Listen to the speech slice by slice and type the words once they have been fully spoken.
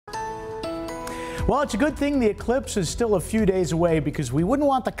Well, it's a good thing the eclipse is still a few days away because we wouldn't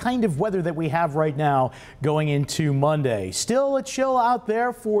want the kind of weather that we have right now going into Monday. Still a chill out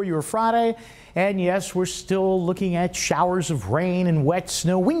there for your Friday. And yes, we're still looking at showers of rain and wet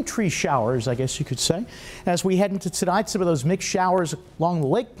snow, wintry showers, I guess you could say. As we head into tonight, some of those mixed showers along the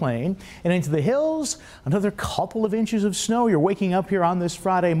lake plain and into the hills, another couple of inches of snow. You're waking up here on this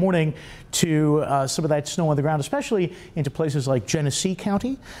Friday morning to some of that snow on the ground, especially into places like Genesee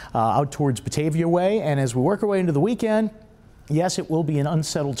County, out towards Batavia way. And as we work our way into the weekend, yes, it will be an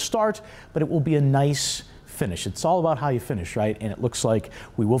unsettled start, but it will be a nice finish. It's all about how you finish, right? And it looks like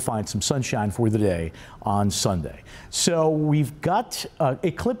we will find some sunshine for the day on Sunday. So we've got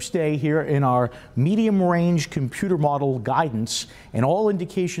Eclipse Day here in our medium range computer model guidance, and all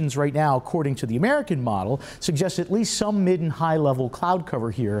indications right now, according to the American model, suggest at least some mid and high level cloud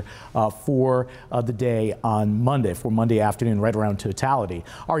cover here for the day on Monday, for Monday afternoon, right around totality.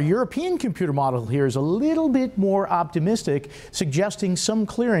 Our European computer model here is a little bit more optimistic, suggesting some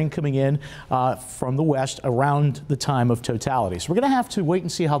clearing coming in from the west around the time of totality. So we're going to have to wait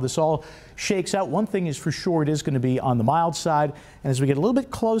and see how this all shakes out. One thing is for sure, it is going to be on the mild side. And as we get a little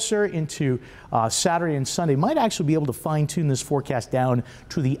bit closer into Saturday and Sunday, might actually be able to fine tune this forecast down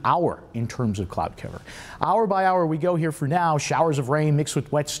to the hour in terms of cloud cover. Hour by hour we go here for now. Showers of rain mixed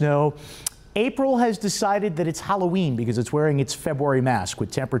with wet snow. April has decided that it's Halloween because it's wearing its February mask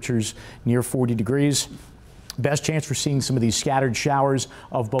with temperatures near 40 degrees. Best chance for seeing some of these scattered showers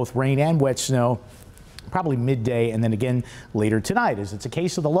of both rain and wet snow probably midday and then again later tonight, as it's a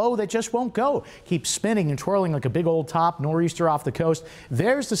case of the low that just won't go. Keeps spinning and twirling like a big old top nor'easter off the coast.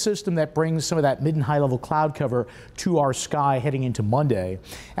 There's the system that brings some of that mid and high level cloud cover to our sky heading into Monday.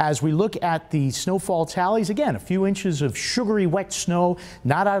 As we look at the snowfall tallies, again, a few inches of sugary wet snow,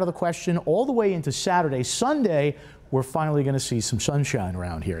 not out of the question, all the way into Saturday. Sunday, we're finally going to see some sunshine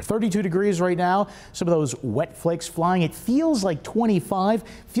around here. 32 degrees right now. Some of those wet flakes flying. It feels like 25.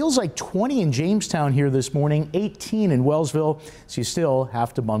 Feels like 20 in Jamestown here this morning. 18 in Wellsville. So you still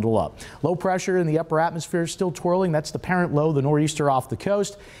have to bundle up. Low pressure in the upper atmosphere still twirling. That's the parent low, the nor'easter off the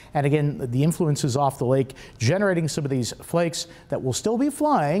coast. And again, the influences off the lake generating some of these flakes that will still be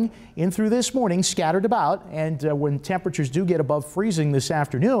flying in through this morning, scattered about. And when temperatures do get above freezing this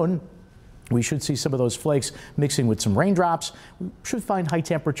afternoon, we should see some of those flakes mixing with some raindrops. We should find high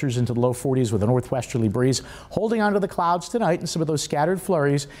temperatures into the low 40s with a northwesterly breeze. Holding onto the clouds tonight and some of those scattered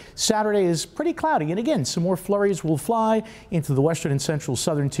flurries. Saturday is pretty cloudy, and again, some more flurries will fly into the western and central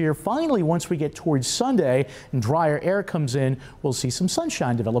southern tier. Finally, once we get towards Sunday and drier air comes in, we'll see some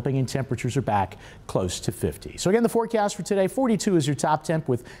sunshine developing and temperatures are back close to 50. So again, the forecast for today, 42 is your top temp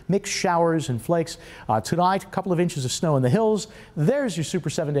with mixed showers and flakes. Tonight, a couple of inches of snow in the hills. There's your Super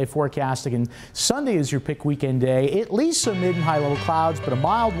 7-day forecast. Again, Sunday is your pick weekend day. At least some mid and high level clouds, but a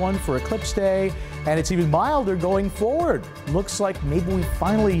mild one for Eclipse Day. And it's even milder going forward. Looks like maybe we've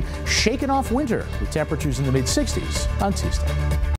finally shaken off winter with temperatures in the mid 60s on Tuesday.